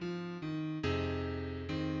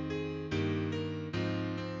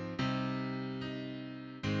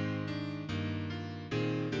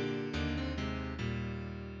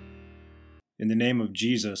In the name of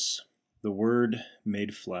Jesus, the Word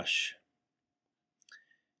made flesh.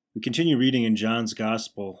 We continue reading in John's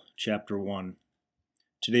Gospel, chapter 1.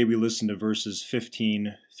 Today we listen to verses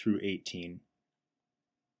 15 through 18.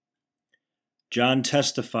 John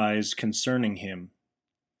testifies concerning him.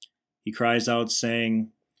 He cries out,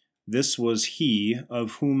 saying, "This was he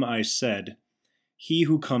of whom I said, 'He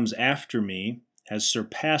who comes after me has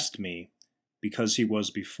surpassed me, because he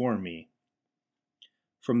was before me.'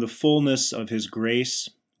 From the fullness of his grace,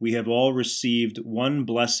 we have all received one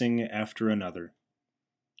blessing after another.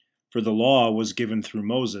 For the law was given through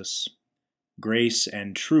Moses. Grace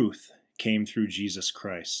and truth came through Jesus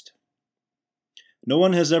Christ. No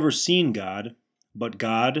one has ever seen God, but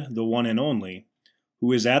God, the one and only,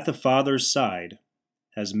 who is at the Father's side,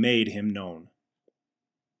 has made him known."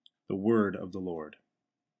 The word of the Lord.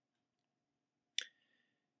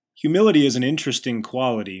 Humility is an interesting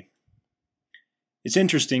quality. It's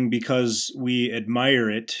interesting because we admire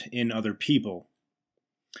it in other people.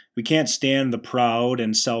 We can't stand the proud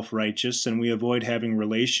and self-righteous, and we avoid having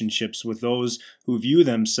relationships with those who view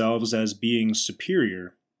themselves as being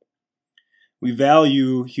superior. We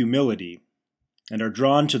value humility and are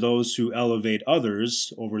drawn to those who elevate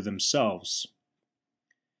others over themselves.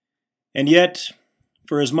 And yet,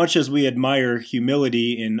 for as much as we admire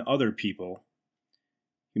humility in other people,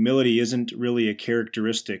 humility isn't really a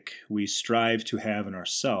characteristic we strive to have in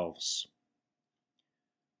ourselves.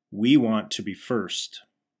 We want to be first.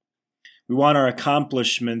 We want our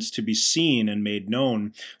accomplishments to be seen and made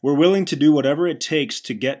known. We're willing to do whatever it takes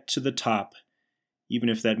to get to the top, even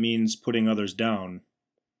if that means putting others down.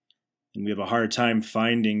 And we have a hard time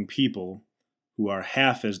finding people who are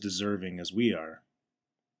half as deserving as we are.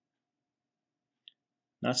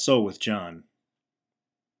 Not so with John.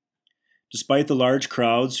 Despite the large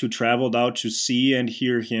crowds who traveled out to see and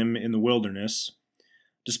hear him in the wilderness,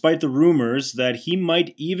 despite the rumors that he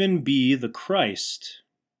might even be the Christ,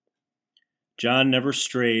 John never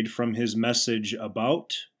strayed from his message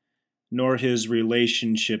about, nor his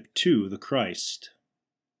relationship to the Christ.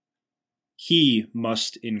 He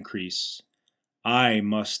must increase. I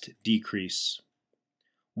must decrease.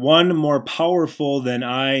 One more powerful than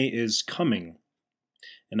I is coming,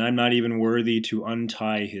 and I'm not even worthy to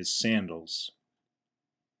untie his sandals.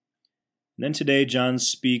 And then today John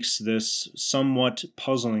speaks this somewhat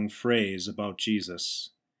puzzling phrase about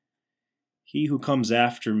Jesus. He who comes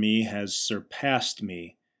after me has surpassed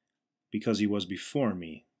me, because he was before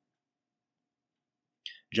me.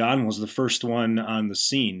 John was the first one on the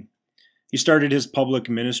scene. He started his public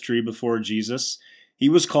ministry before Jesus. He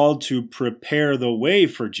was called to prepare the way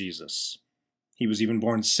for Jesus. He was even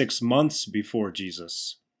born 6 months before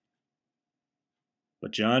Jesus.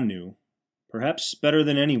 But John knew, perhaps better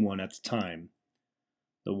than anyone at the time,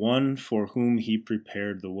 the one for whom he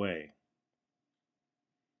prepared the way.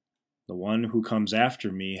 The one who comes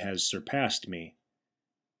after me has surpassed me,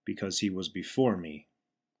 because he was before me.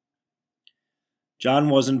 John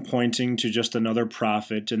wasn't pointing to just another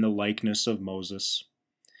prophet in the likeness of Moses.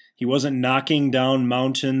 He wasn't knocking down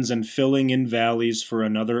mountains and filling in valleys for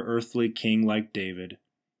another earthly king like David.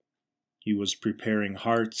 He was preparing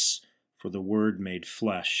hearts for the Word made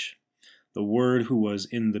flesh, the Word who was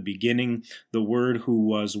in the beginning, the Word who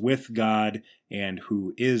was with God and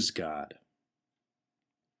who is God.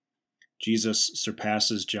 Jesus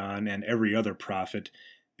surpasses John and every other prophet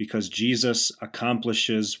because Jesus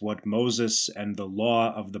accomplishes what Moses and the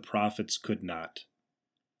law of the prophets could not.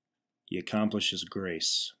 He accomplishes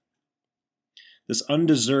grace. This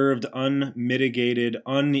undeserved, unmitigated,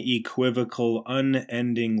 unequivocal,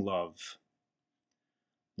 unending love.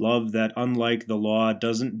 Love that, unlike the law,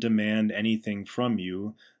 doesn't demand anything from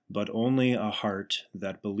you, but only a heart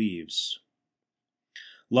that believes.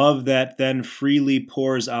 Love that then freely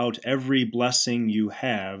pours out every blessing you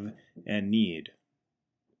have and need.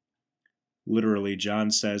 Literally, John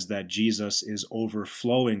says that Jesus is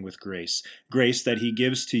overflowing with grace, grace that he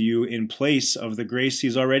gives to you in place of the grace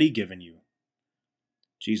he's already given you.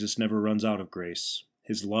 Jesus never runs out of grace.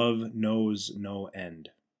 His love knows no end.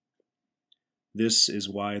 This is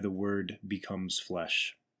why the Word becomes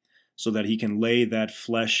flesh, so that he can lay that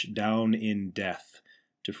flesh down in death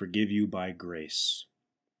to forgive you by grace.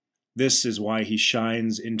 This is why he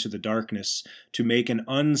shines into the darkness, to make an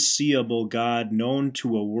unseeable God known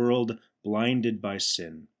to a world blinded by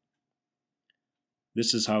sin.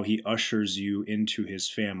 This is how he ushers you into his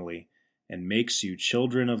family and makes you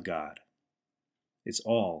children of God. It's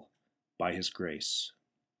all by his grace.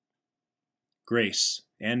 Grace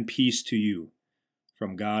and peace to you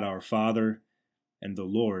from God our Father and the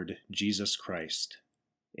Lord Jesus Christ.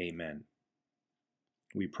 Amen.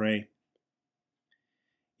 We pray.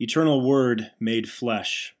 Eternal Word made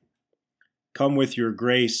flesh, come with your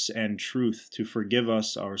grace and truth to forgive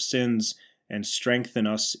us our sins and strengthen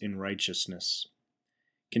us in righteousness.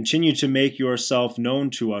 Continue to make yourself known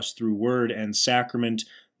to us through word and sacrament,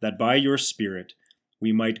 that by your Spirit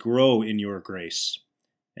we might grow in your grace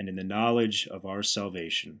and in the knowledge of our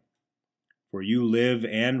salvation. For you live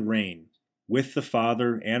and reign with the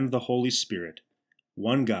Father and the Holy Spirit,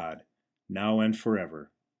 one God, now and forever.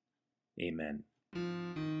 Amen.